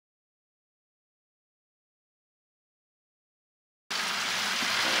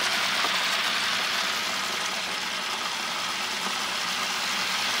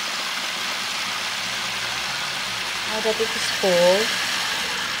that it is full.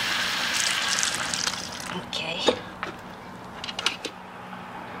 Okay.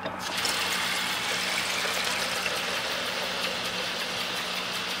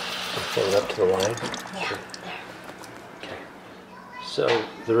 Fill it up to the line? Yeah, there. Okay. So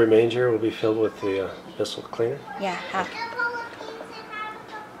the remainder will be filled with the Bissel cleaner? Yeah, half.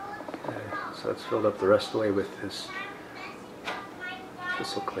 Okay. So it's filled up the rest of the way with this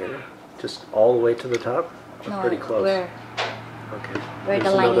Bissel cleaner. Just all the way to the top? No, pretty close. Where Okay. Where There's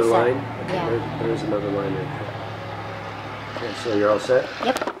the line another is line? at. Okay, Yeah. there's another line right there. Okay, so you're all set?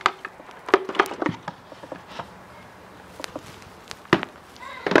 Yep.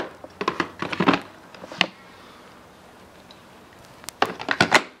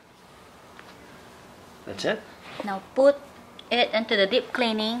 That's it? Now put it into the deep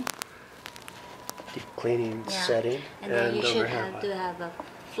cleaning. Deep cleaning Yeah. setting. And then you should overhead have to have a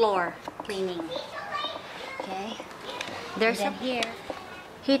floor cleaning. Okay. There's a here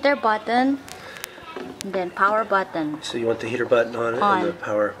heater button, and then power button. So you want the heater button on it and the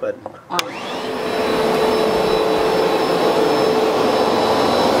power button On.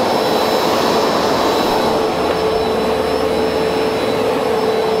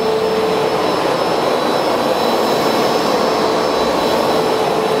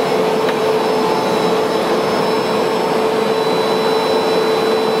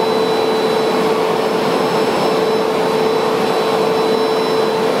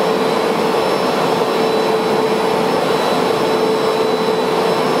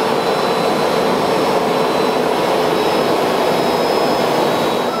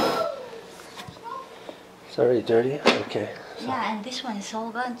 It's already dirty? Okay. Yeah, and this one is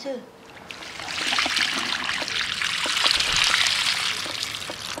all gone too.